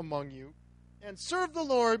men among you, and serve the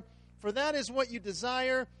Lord, for that is what you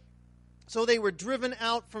desire. So they were driven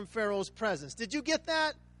out from Pharaoh's presence. Did you get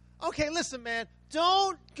that? Okay, listen, man.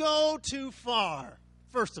 Don't go too far.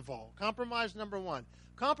 First of all, compromise number 1.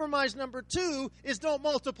 Compromise number 2 is don't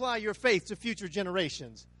multiply your faith to future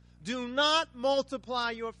generations. Do not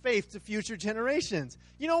multiply your faith to future generations.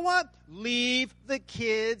 You know what? Leave the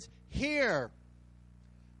kids here.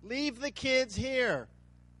 Leave the kids here.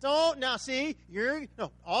 Don't, now see,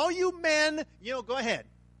 all you men, go ahead.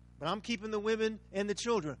 But I'm keeping the women and the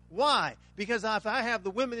children. Why? Because if I have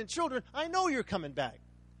the women and children, I know you're coming back.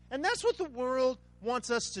 And that's what the world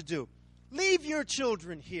wants us to do. Leave your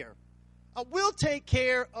children here. We'll take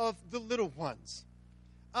care of the little ones.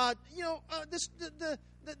 Let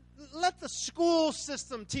the school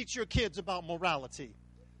system teach your kids about morality.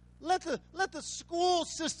 Let the school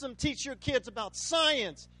system teach your kids about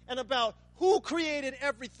science and about who created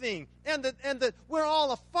everything, and that we're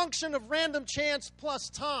all a function of random chance plus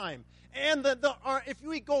time. And if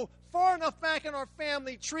we go far enough back in our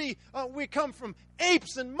family tree, we come from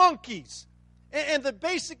apes and monkeys, and that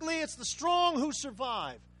basically it's the strong who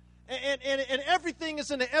survive, and everything is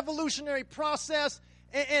in an evolutionary process.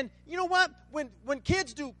 And you know what? When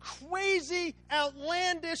kids do crazy,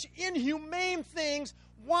 outlandish, inhumane things,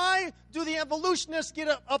 why do the evolutionists get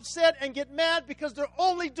upset and get mad? Because they're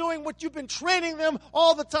only doing what you've been training them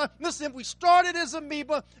all the time. Listen, we started as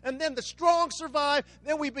amoeba, and then the strong survived,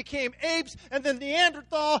 then we became apes, and then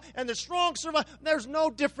Neanderthal, and the strong survived. There's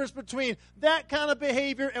no difference between that kind of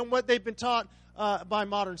behavior and what they've been taught by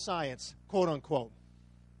modern science, quote unquote.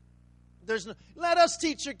 Let us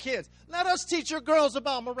teach your kids. Let us teach your girls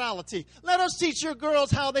about morality. Let us teach your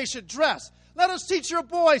girls how they should dress. Let us teach your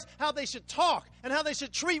boys how they should talk and how they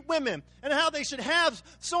should treat women and how they should have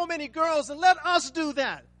so many girls. And let us do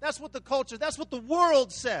that. That's what the culture, that's what the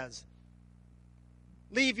world says.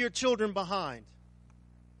 Leave your children behind.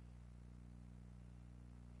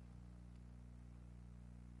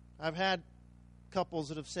 I've had couples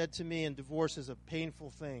that have said to me, and divorce is a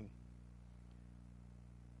painful thing.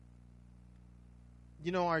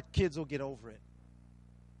 You know, our kids will get over it.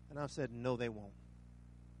 And I've said, no, they won't.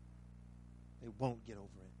 They won't get over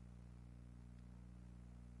it.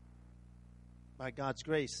 By God's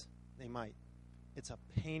grace, they might. It's a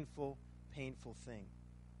painful, painful thing.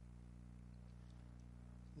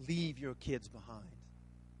 Leave your kids behind.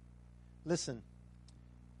 Listen,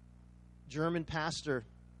 German pastor,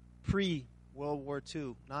 pre-World War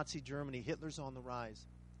II, Nazi Germany, Hitler's on the rise.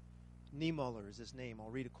 Niemöller is his name. I'll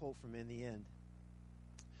read a quote from him in the end.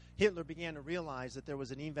 Hitler began to realize that there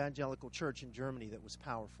was an evangelical church in Germany that was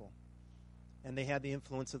powerful. And they had the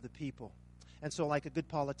influence of the people. And so like a good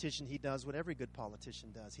politician, he does what every good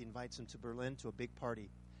politician does. He invites them to Berlin to a big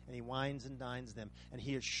party. And he wines and dines them. And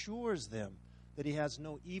he assures them that he has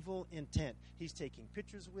no evil intent. He's taking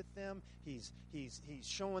pictures with them. He's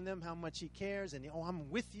showing them how much he cares. And,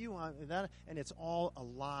 I'm with you. And it's all a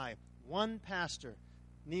lie. One pastor,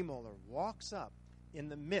 Niemöller, walks up in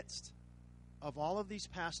the midst of all of these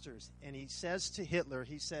pastors, and he says to Hitler,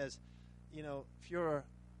 he says, Führer,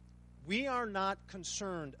 we are not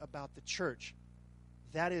concerned about the church.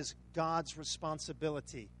 That is God's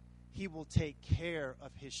responsibility. He will take care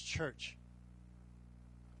of his church.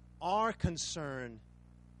 Our concern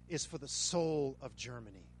is for the soul of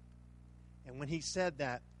Germany. And when he said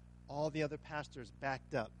that, all the other pastors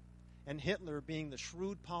backed up. And Hitler, being the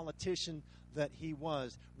shrewd politician that he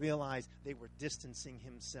was, realized they were distancing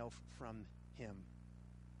himself from him.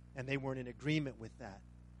 And they weren't in agreement with that.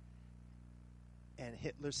 And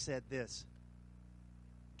Hitler said this,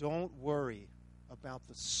 don't worry about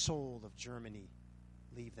the soul of Germany.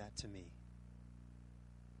 Leave that to me.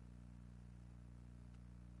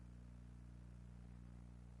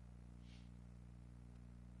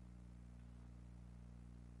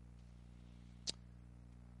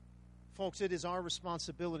 Folks, it is our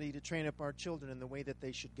responsibility to train up our children in the way that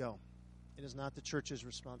they should go. It is not the church's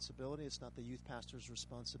responsibility. It's not the youth pastor's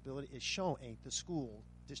responsibility. It sure ain't the school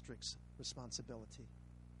district's responsibility.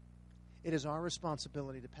 It is our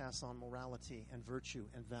responsibility to pass on morality and virtue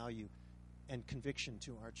and value and conviction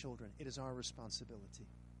to our children. It is our responsibility,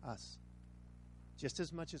 us. Just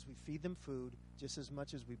as much as we feed them food, just as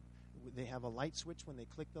much as they have a light switch when they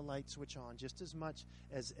click the light switch on, just as much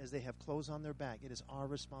as they have clothes on their back, it is our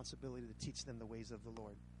responsibility to teach them the ways of the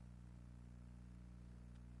Lord.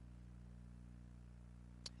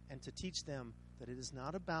 And to teach them that it is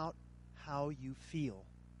not about how you feel.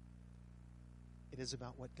 It is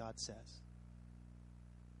about what God says.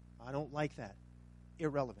 I don't like that.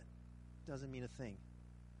 Irrelevant. Doesn't mean a thing.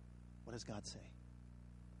 What does God say?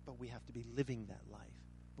 But we have to be living that life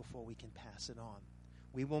before we can pass it on.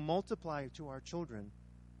 We will multiply to our children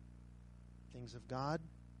things of God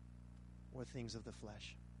or things of the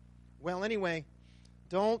flesh. Well, anyway,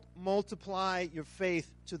 don't multiply your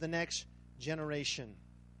faith to the next generation.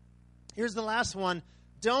 Here's the last one.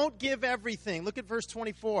 Don't give everything. Look at verse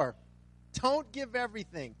 24. Don't give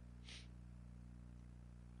everything.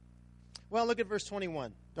 Well, look at verse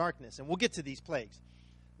 21. Darkness. And we'll get to these plagues.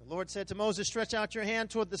 The Lord said to Moses, stretch out your hand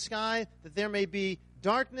toward the sky, that there may be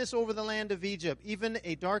darkness over the land of Egypt, even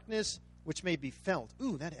a darkness which may be felt.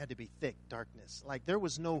 Ooh, that had to be thick darkness. Like there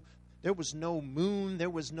was no moon. There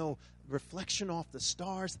was no reflection off the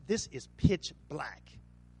stars. This is pitch black.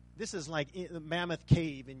 This is like the Mammoth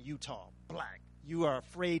Cave in Utah, black. You are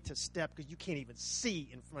afraid to step because you can't even see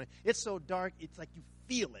in front of you. It's so dark, it's like you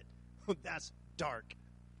feel it. That's dark.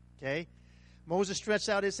 Okay? Moses stretched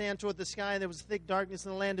out his hand toward the sky, and there was thick darkness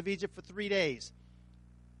in the land of Egypt for 3 days.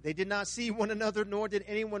 They did not see one another, nor did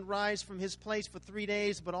anyone rise from his place for 3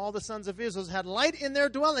 days, but all the sons of Israel had light in their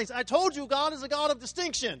dwellings. I told you, God is a God of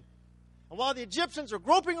distinction. And while the Egyptians were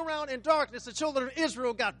groping around in darkness, the children of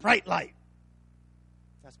Israel got bright light.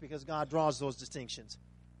 That's because God draws those distinctions.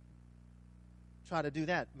 Try to do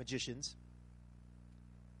that, magicians.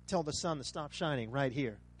 Tell the sun to stop shining right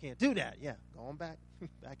here. Can't do that. Yeah, going back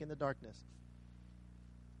in the darkness.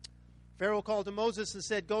 Pharaoh called to Moses and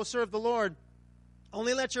said, go serve the Lord.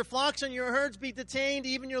 Only let your flocks and your herds be detained.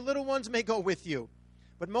 Even your little ones may go with you.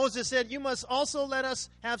 But Moses said, you must also let us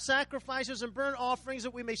have sacrifices and burnt offerings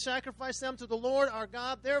that we may sacrifice them to the Lord our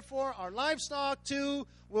God. Therefore, our livestock too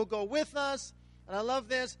will go with us. And I love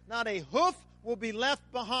this. Not a hoof will be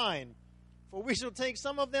left behind. For we shall take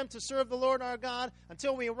some of them to serve the Lord our God.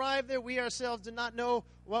 Until we arrive there, we ourselves do not know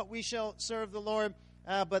what we shall serve the Lord.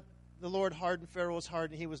 But the Lord hardened Pharaoh's heart,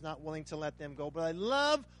 and he was not willing to let them go. But I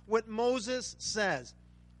love what Moses says.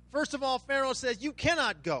 First of all, Pharaoh says, you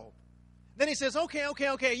cannot go. Then he says, okay,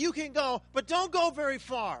 you can go, but don't go very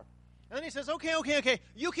far. And then he says, okay,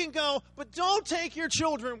 you can go, but don't take your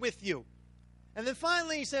children with you. And then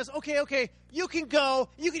finally he says, okay, you can go,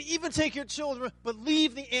 you can even take your children, but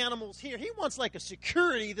leave the animals here. He wants like a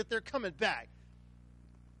security that they're coming back.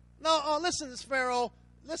 No, listen, Pharaoh.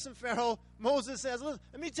 Listen, Pharaoh. Moses says, listen,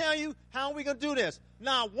 let me tell you how we're going to do this.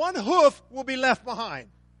 Not one hoof will be left behind.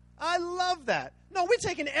 I love that. No, we're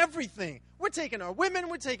taking everything. We're taking our women,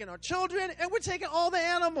 we're taking our children, and we're taking all the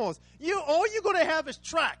animals. All you're going to have is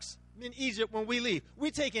tracks in Egypt when we leave.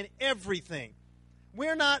 We're taking everything.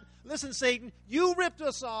 We're not, listen, Satan, you ripped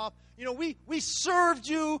us off. You know, we served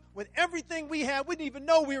you with everything we had. We didn't even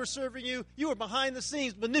know we were serving you. You were behind the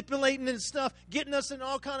scenes manipulating and stuff, getting us in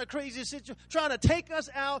all kind of crazy situations, trying to take us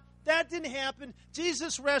out. That didn't happen.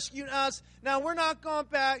 Jesus rescued us. Now we're not going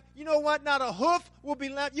back. You know what? Not a hoof will be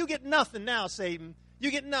left. You get nothing now, Satan. You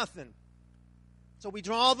get nothing. So we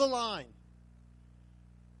draw the line.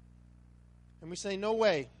 And we say, no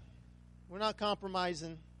way. We're not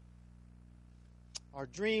compromising our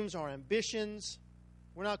dreams, our ambitions.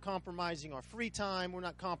 We're not compromising our free time. We're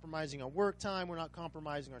not compromising our work time. We're not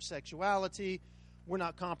compromising our sexuality. We're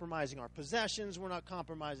not compromising our possessions. We're not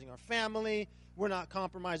compromising our family. We're not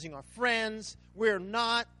compromising our friends. We're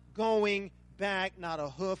not going back. Not a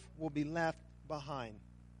hoof will be left behind.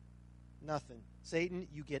 Nothing. Satan,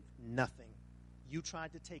 you get nothing. You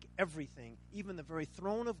tried to take everything, even the very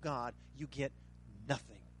throne of God, you get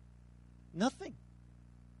nothing. Nothing.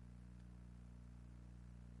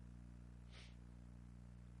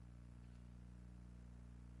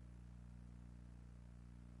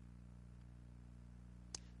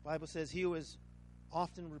 The Bible says he who is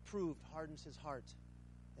often reproved hardens his heart,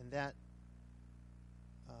 and that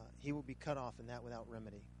he will be cut off, and that without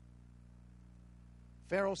remedy.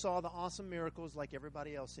 Pharaoh saw the awesome miracles like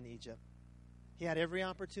everybody else in Egypt. He had every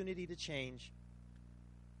opportunity to change.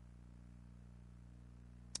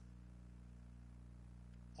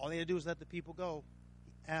 All he had to do was let the people go.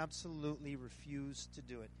 He absolutely refused to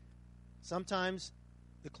do it. Sometimes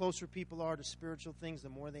the closer people are to spiritual things, the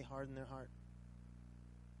more they harden their heart.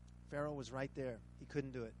 Pharaoh was right there. He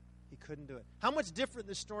couldn't do it. He couldn't do it. How much different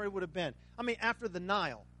this story would have been? I mean, after the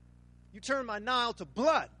Nile. You turn my Nile to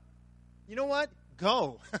blood. You know what?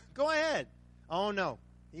 Go. Go ahead. Oh, no.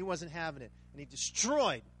 He wasn't having it. And he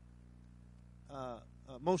destroyed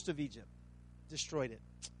most of Egypt. Destroyed it.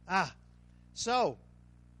 So,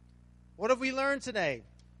 what have we learned today?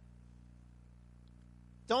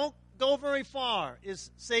 Don't go very far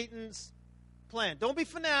is Satan's plan. Don't be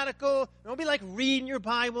fanatical. Don't be like reading your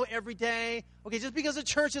Bible every day. Okay, just because the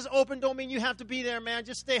church is open don't mean you have to be there, man.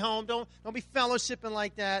 Just stay home. Don't be fellowshipping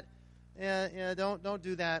like that. Don't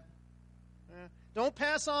do that. Don't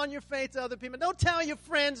pass on your faith to other people. Don't tell your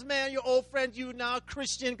friends, man, your old friends, you're now a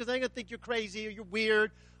Christian, because they're going to think you're crazy or you're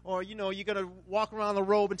weird, or, you know, you're going to walk around the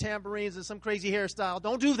robe and tambourines and some crazy hairstyle.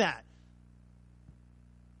 Don't do that.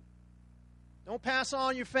 Don't pass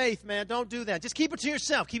on your faith, man. Don't do that. Just keep it to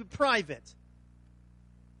yourself. Keep it private.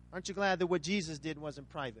 Aren't you glad that what Jesus did wasn't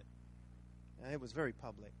private? It was very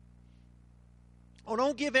public. Oh,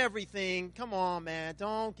 don't give everything. Come on, man.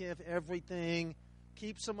 Don't give everything.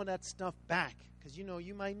 Keep some of that stuff back. Because, you know,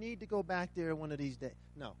 you might need to go back there one of these days.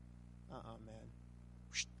 No.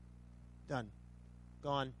 Man. Done.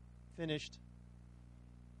 Gone. Finished.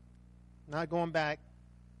 Not going back.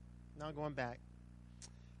 Not going back.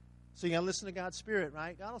 So you got to listen to God's Spirit,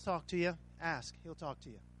 right? God will talk to you. Ask. He'll talk to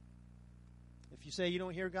you. If you say you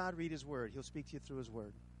don't hear God, read His Word. He'll speak to you through His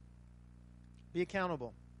Word. Be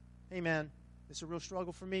accountable. Hey, man, this is a real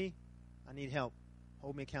struggle for me. I need help.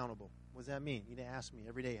 Hold me accountable. What does that mean? You need to ask me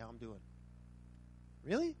every day how I'm doing.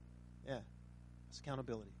 Really? Yeah. It's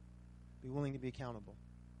accountability. Be willing to be accountable.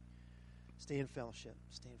 Stay in fellowship.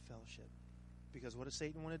 Stay in fellowship. Because what does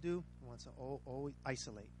Satan want to do? He wants to always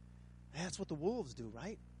isolate. That's what the wolves do,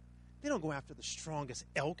 right? They don't go after the strongest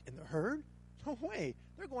elk in the herd. No way.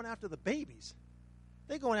 They're going after the babies.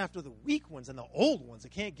 They're going after the weak ones and the old ones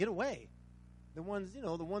that can't get away. The ones, you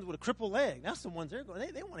know, the ones with a crippled leg. That's the ones they're going.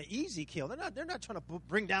 They want an easy kill. They're not trying to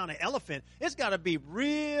bring down an elephant. It's got to be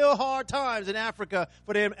real hard times in Africa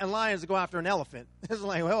for them and lions to go after an elephant. It's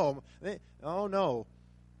like, no.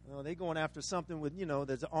 They're going after something with, you know,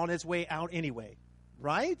 that's on its way out anyway.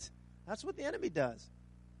 Right? That's what the enemy does.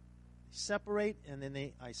 They separate and then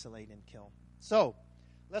they isolate and kill. So,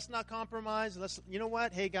 let's not compromise. You know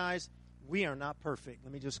what? Hey, guys, we are not perfect.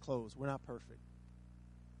 Let me just close. We're not perfect.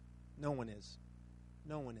 No one is.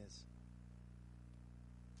 No one is.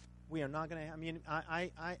 We are not going to. I mean,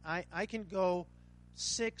 I can go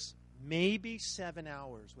 6, maybe 7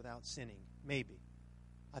 hours without sinning. Maybe.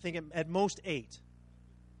 I think at most 8.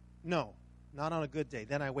 No, not on a good day.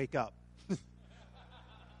 Then I wake up.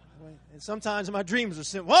 And sometimes my dreams are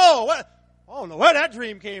simple. Whoa, what? I don't know where that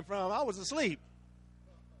dream came from. I was asleep.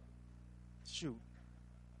 Shoot.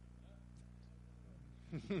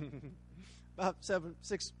 About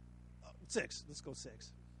 6. Let's go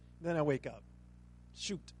 6. Then I wake up.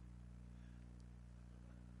 Shoot.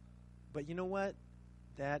 But you know what?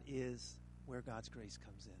 That is where God's grace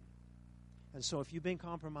comes in. And so if you've been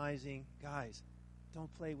compromising, guys,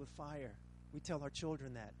 don't play with fire. We tell our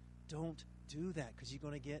children that. Don't do that because you're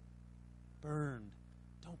going to get burned.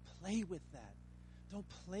 Don't play with that. Don't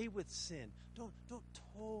play with sin. Don't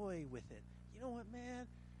toy with it. You know what, man?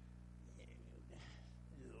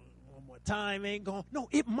 One more time ain't going. No,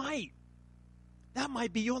 it might. That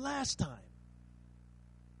might be your last time.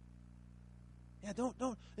 Yeah, don't.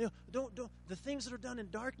 The things that are done in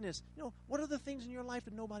darkness. What are the things in your life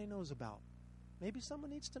that nobody knows about? Maybe someone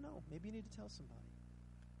needs to know. Maybe you need to tell somebody.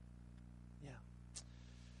 Yeah.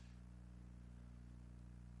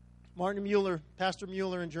 Martin Mueller, Pastor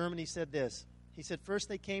Mueller in Germany said this. He said, first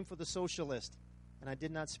they came for the socialist, and I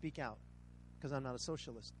did not speak out because I'm not a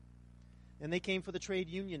socialist. And they came for the trade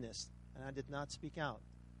unionist, and I did not speak out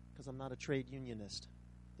because I'm not a trade unionist.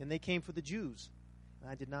 And they came for the Jews, and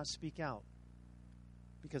I did not speak out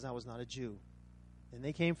because I was not a Jew. And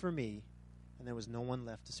they came for me, and there was no one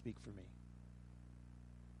left to speak for me.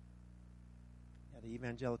 The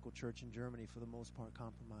evangelical church in Germany, for the most part,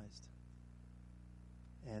 compromised.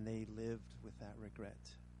 And they lived with that regret.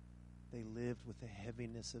 They lived with the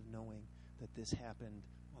heaviness of knowing that this happened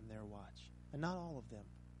on their watch. And not all of them.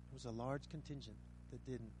 It was a large contingent that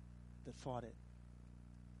didn't, that fought it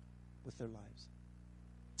with their lives.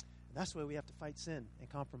 And that's why we have to fight sin and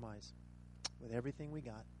compromise with everything we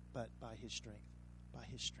got, but by His strength. By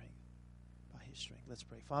His strength. By His strength. Let's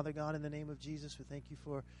pray. Father God, in the name of Jesus, we thank you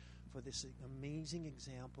for this amazing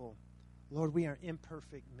example. Lord, we are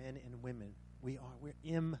imperfect men and women. We're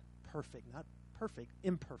imperfect, not perfect,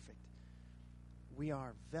 imperfect. We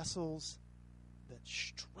are vessels that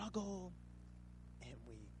struggle,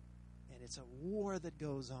 and it's a war that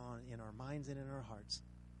goes on in our minds and in our hearts.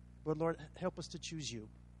 But Lord, help us to choose you.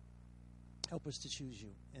 Help us to choose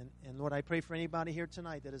you. And Lord, I pray for anybody here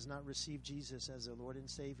tonight that has not received Jesus as their Lord and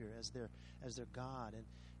Savior, as their God.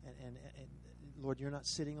 And Lord, you're not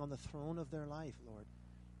sitting on the throne of their life, Lord.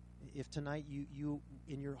 If tonight you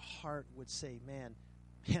in your heart would say, man,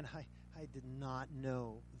 I did not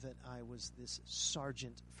know that I was this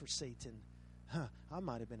sergeant for Satan. I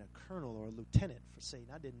might have been a colonel or a lieutenant for Satan.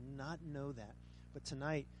 I did not know that. But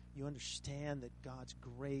tonight, you understand that God's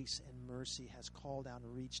grace and mercy has called out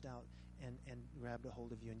and reached out and grabbed a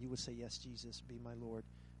hold of you. And you would say, yes, Jesus, be my Lord,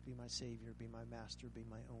 be my Savior, be my Master, be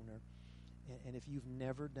my owner. And if you've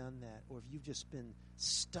never done that, or if you've just been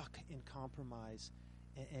stuck in compromise,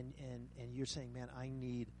 and you're saying, man, I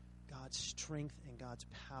need God's strength and God's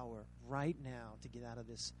power right now to get out of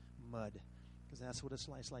this mud, because that's what it's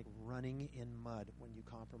like. It's like running in mud when you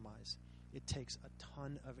compromise. It takes a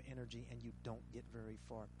ton of energy, and you don't get very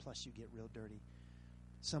far. Plus, you get real dirty.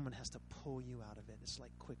 Someone has to pull you out of it. It's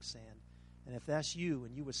like quicksand. And if that's you,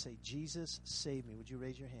 and you would say, Jesus, save me, would you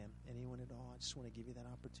raise your hand? Anyone at all? I just want to give you that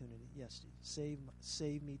opportunity. Yes, save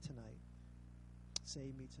me tonight.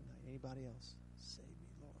 Save me tonight. Anybody else? Save me,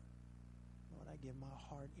 Lord. Lord, I give my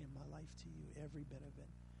heart and my life to you, every bit of it.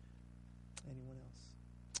 Anyone else?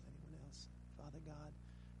 Anyone else? Father God,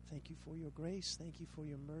 thank you for your grace. Thank you for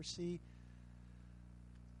your mercy.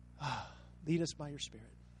 Lead us by your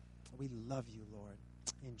Spirit. We love you, Lord.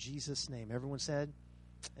 In Jesus' name. Everyone said,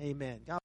 amen. God